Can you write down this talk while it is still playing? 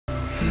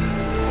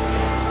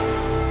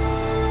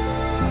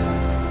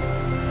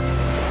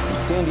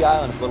Sandy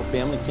Island is a little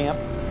family camp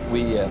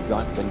we have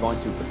been going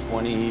to for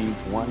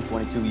 21,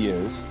 22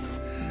 years.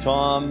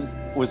 Tom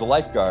was a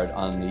lifeguard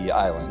on the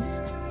island,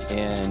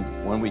 and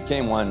when we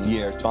came one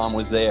year, Tom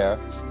was there,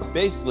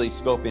 basically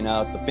scoping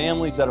out the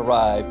families that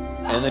arrived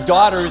and the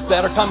daughters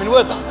that are coming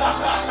with them.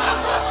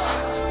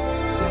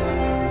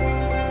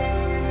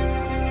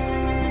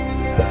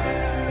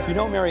 If you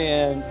know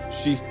Marianne,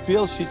 she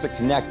feels she's a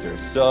connector.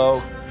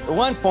 So at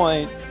one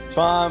point,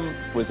 Tom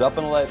was up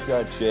in a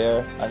lifeguard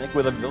chair, I think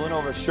with a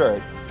Villanova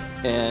shirt,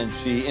 and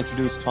she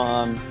introduced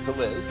Tom to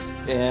Liz,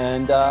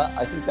 and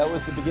I think that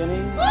was the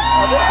beginning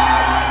of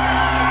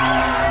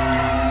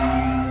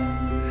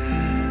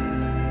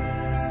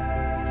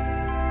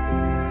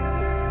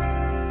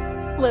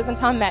it. Liz and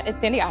Tom met at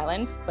Sandy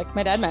Island, like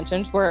my dad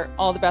mentioned, where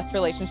all the best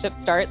relationships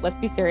start. Let's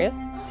be serious.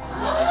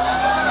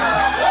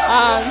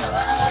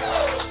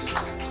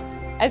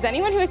 As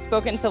anyone who has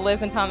spoken to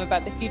Liz and Tom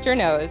about the future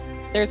knows,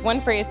 there's one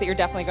phrase that you're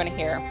definitely going to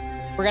hear.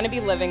 We're going to be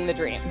living the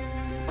dream.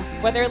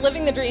 Whether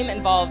living the dream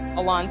involves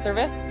a lawn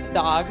service, a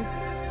dog,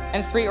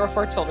 and 3 or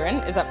 4 children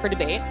is up for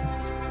debate.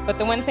 But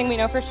the one thing we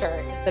know for sure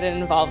is that it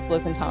involves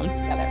Liz and Tom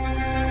together.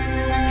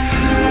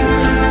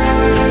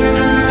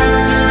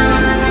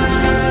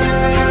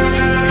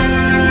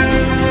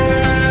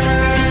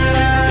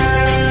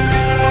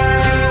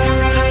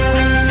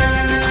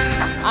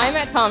 I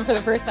met Tom for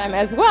the first time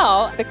as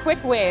well. The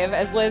quick wave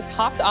as Liz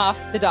hopped off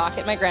the dock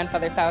at my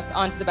grandfather's house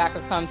onto the back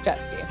of Tom's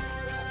jet ski.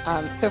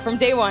 So from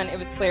day one, it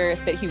was clear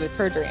that he was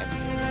her dream.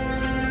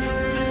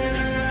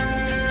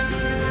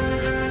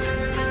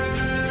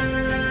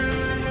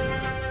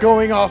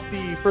 Going off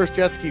the first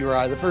jet ski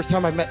ride, the first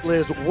time I met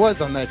Liz was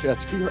on that jet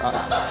ski ride.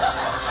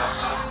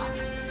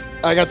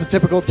 I got the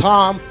typical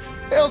Tom,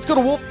 hey, let's go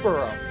to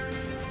Wolfboro.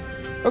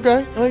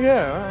 Okay, oh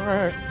yeah, all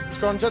right, let's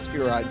go on a jet ski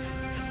ride.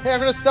 Hey, I'm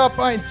gonna stop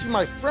by and see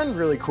my friend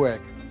really quick.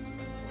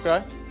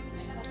 Okay.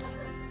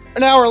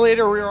 An hour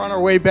later, we were on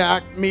our way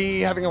back, me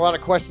having a lot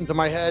of questions in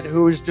my head,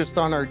 who was just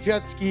on our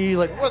jet ski,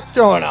 like, what's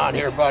going on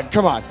here, bud?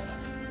 Come on.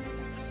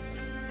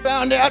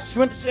 Found out she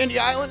went to Sandy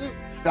Island,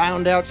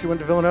 found out she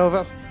went to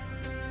Villanova.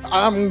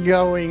 I'm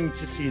going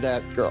to see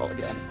that girl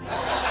again.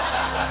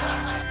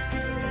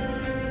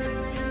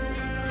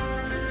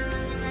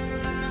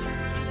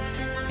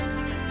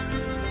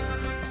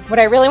 What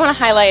I really want to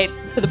highlight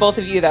to the both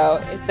of you, though,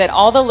 is that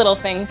all the little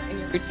things in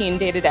your routine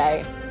day to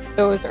day,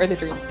 those are the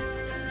dream.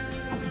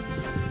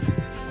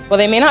 While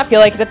they may not feel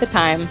like it at the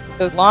time,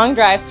 those long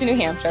drives to New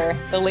Hampshire,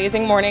 the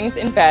lazing mornings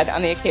in bed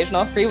on the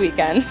occasional free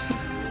weekends,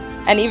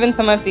 and even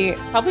some of the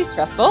probably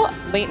stressful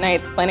late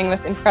nights planning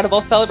this incredible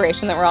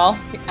celebration that we're all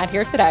at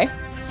here today,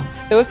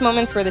 those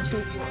moments where the two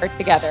of you are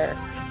together,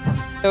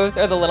 those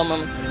are the little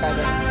moments of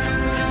treasure.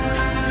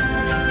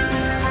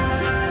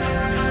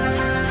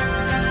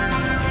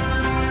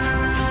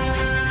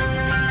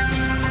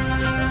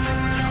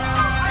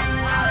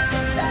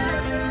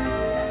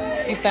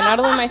 You've been not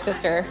only my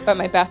sister, but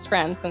my best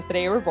friend since the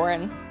day you were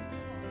born.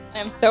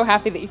 I'm so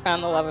happy that you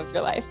found the love of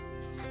your life.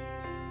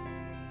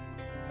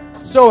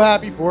 So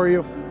happy for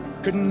you.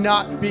 Could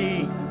not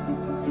be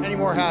any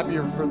more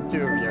happier for the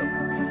two of you.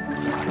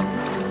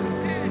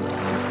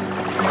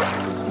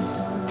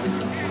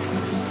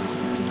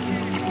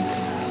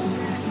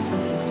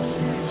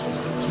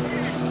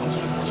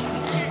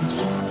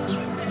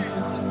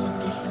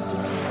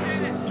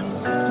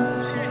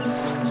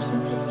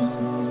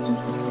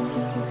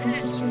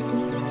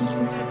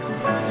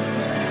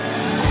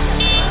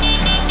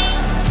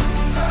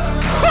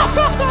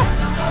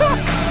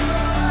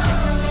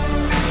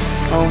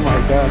 Oh my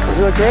God,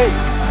 you look great.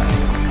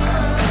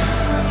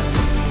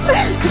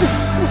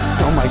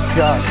 Oh my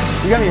God.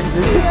 You got me, is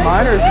this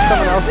mine or is this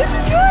someone else? This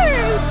is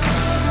yours.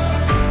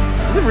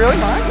 Is it really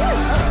mine? Yes,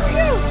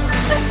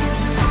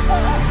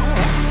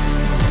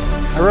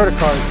 I wrote a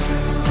card.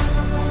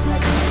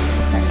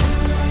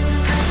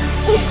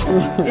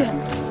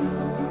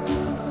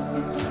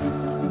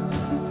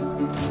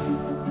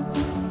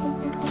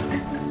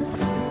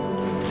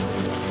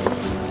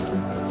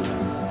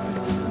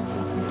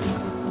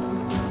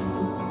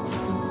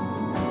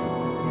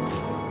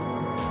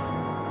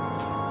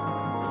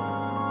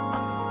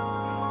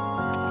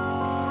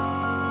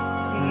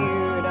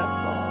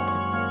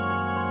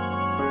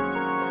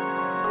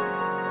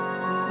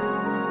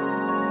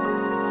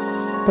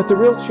 But the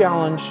real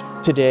challenge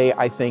today,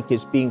 I think,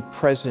 is being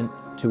present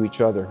to each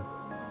other.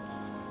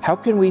 How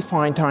can we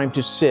find time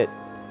to sit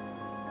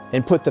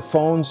and put the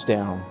phones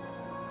down?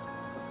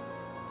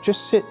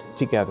 Just sit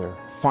together.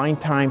 Find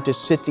time to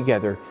sit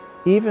together,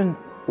 even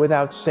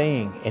without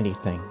saying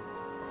anything.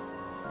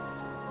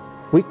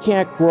 We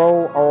can't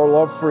grow our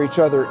love for each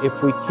other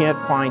if we can't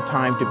find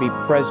time to be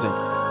present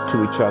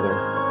to each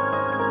other.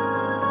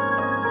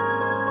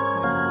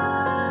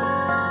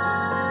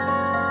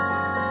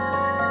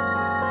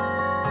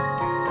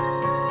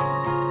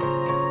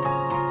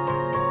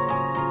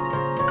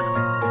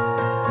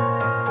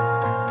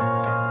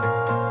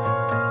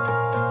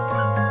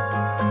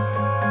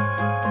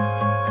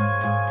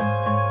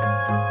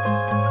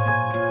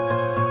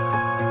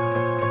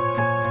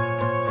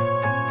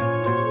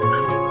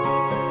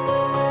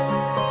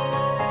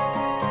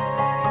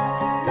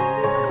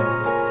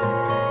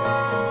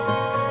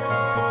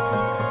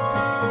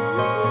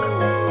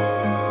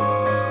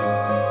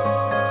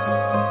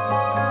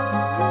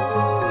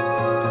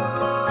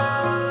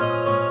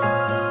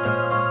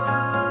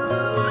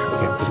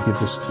 give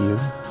this to you.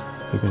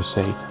 You're going to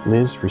say,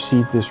 Liz,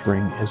 receive this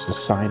ring as a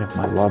sign of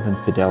my love and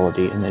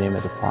fidelity in the name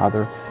of the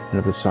Father, and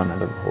of the Son,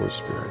 and of the Holy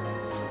Spirit.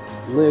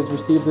 Liz,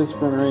 receive this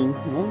ring.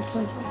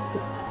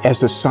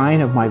 As a sign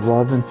of my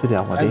love and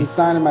fidelity. As a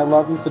sign of my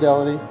love and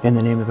fidelity. In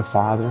the name of the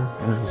Father,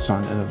 and of the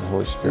Son, and of the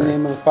Holy Spirit. In the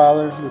name of the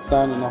Father, the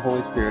Son, and the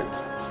Holy Spirit.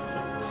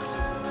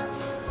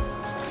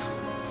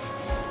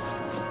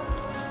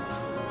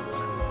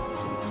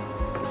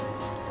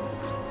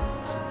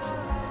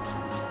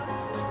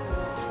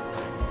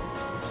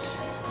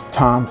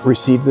 Tom,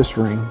 receive this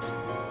ring.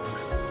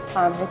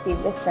 Tom,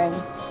 receive this ring.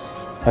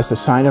 As a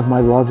sign of my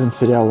love and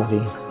fidelity.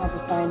 As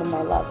a sign of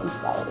my love and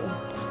fidelity.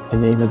 In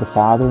the name of the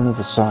Father, and of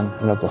the Son,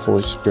 and of the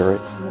Holy Spirit.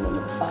 In the name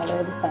of the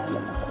Father, the Son,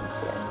 and the Holy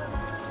Spirit.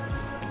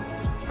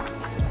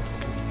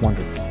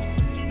 Wonderful.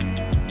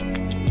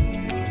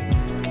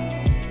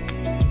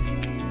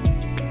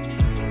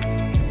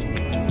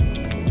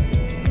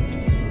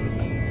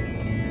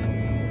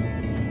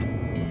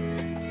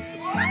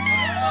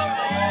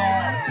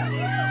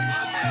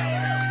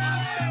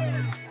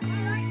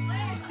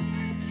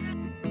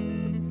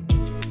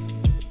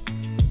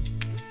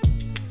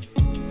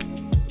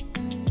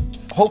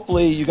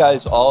 Hopefully you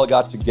guys all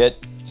got to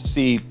get to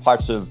see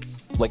parts of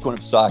Lake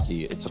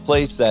Winnipesaukee. It's a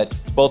place that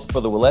both for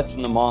the Willettes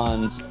and the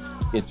Mons,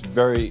 it's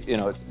very,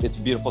 it's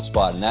a beautiful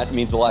spot, and that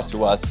means a lot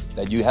to us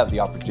that you have the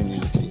opportunity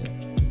to see it.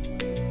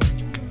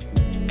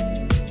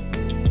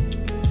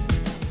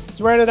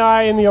 Joanne and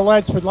I and the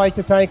Willettes would like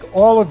to thank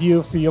all of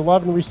you for your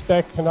love and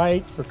respect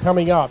tonight for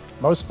coming up.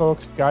 Most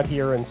folks got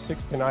here in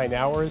 6 to 9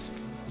 hours,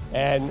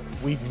 and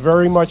we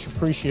very much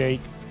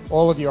appreciate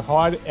all of your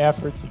hard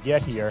effort to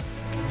get here.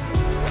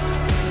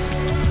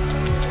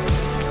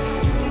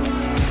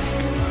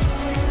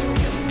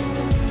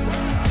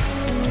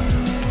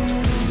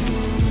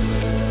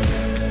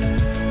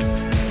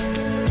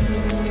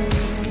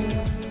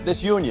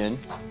 This union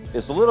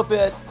is a little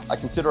bit, I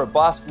consider a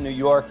Boston, New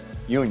York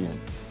union.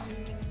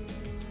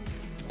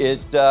 It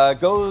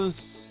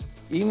goes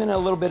even a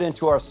little bit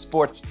into our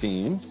sports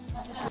teams.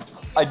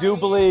 I do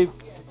believe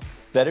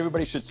that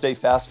everybody should stay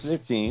fast to their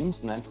teams,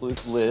 and that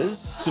includes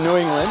Liz to New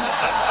England.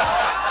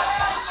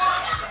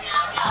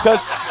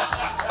 Because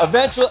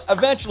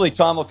eventually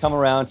Tom will come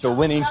around to a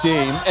winning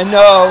team, and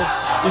no,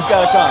 he's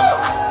got to come.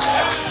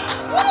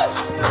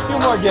 A few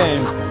more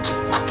games.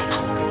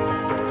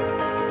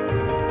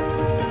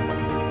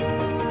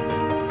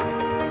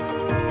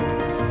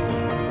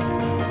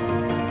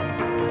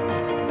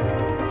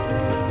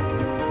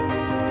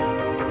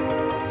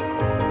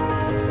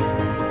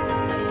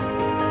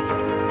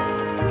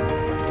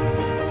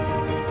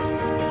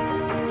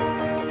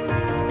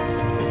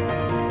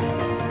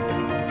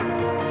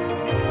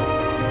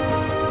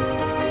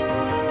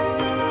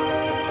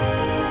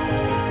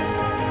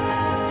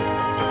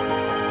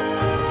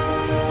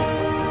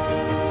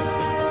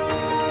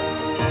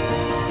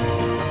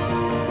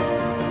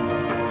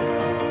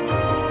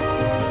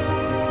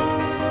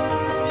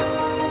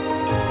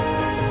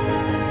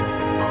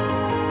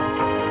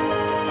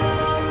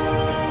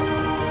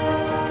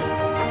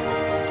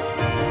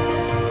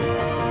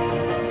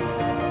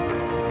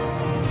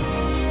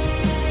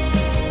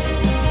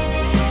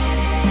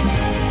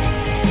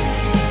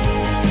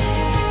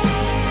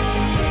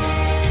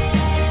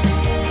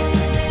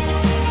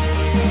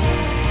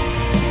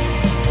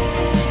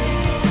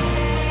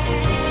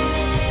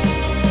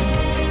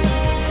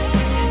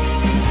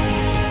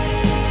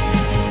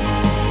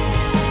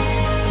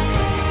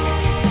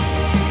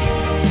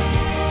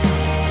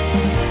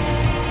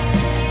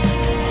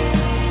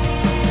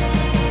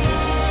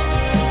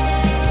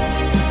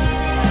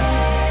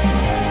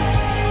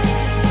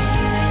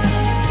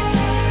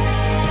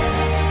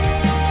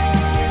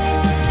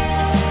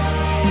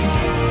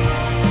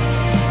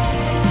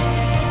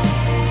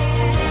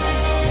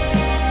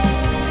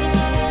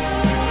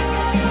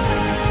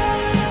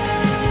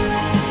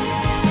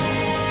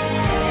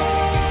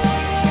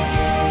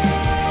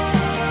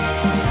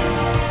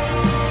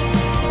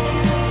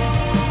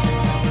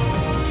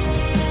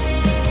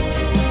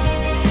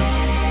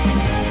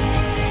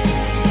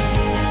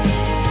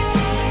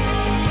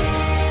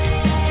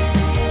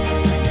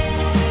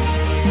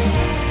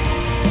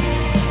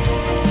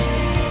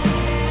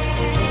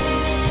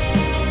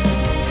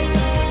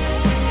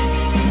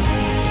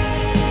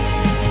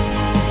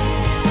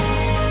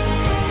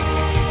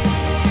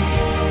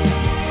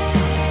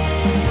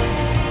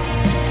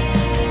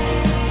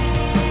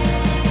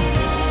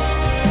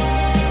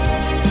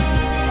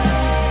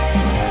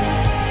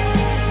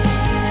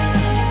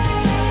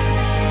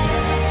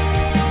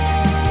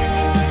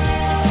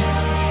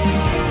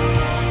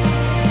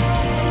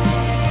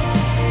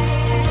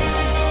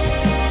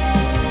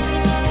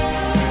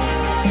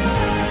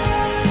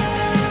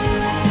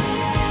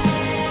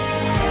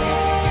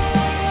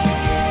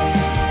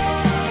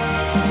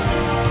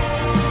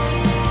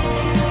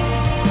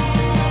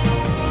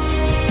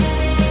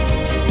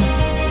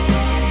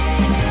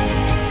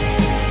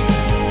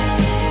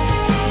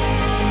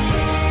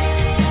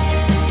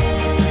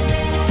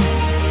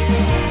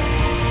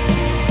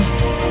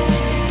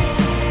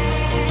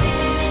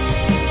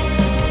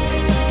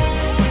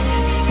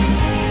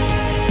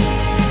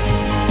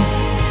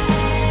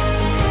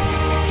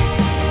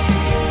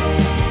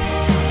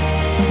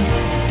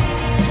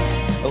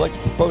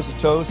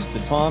 toast to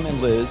Tom and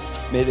Liz.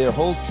 May they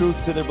hold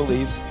truth to their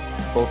beliefs,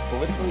 both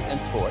politically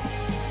and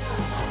sports.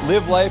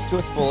 Live life to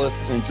its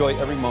fullest and enjoy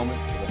every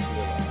moment for the rest of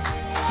their lives.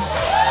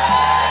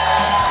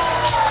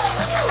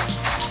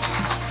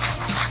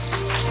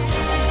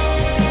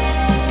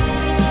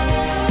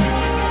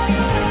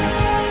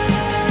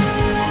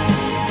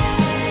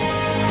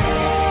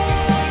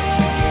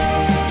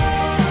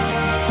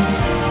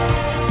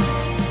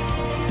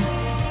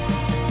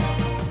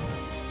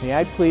 May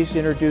I please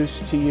introduce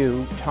to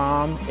you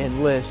Tom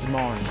and Liz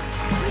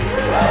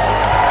Martin.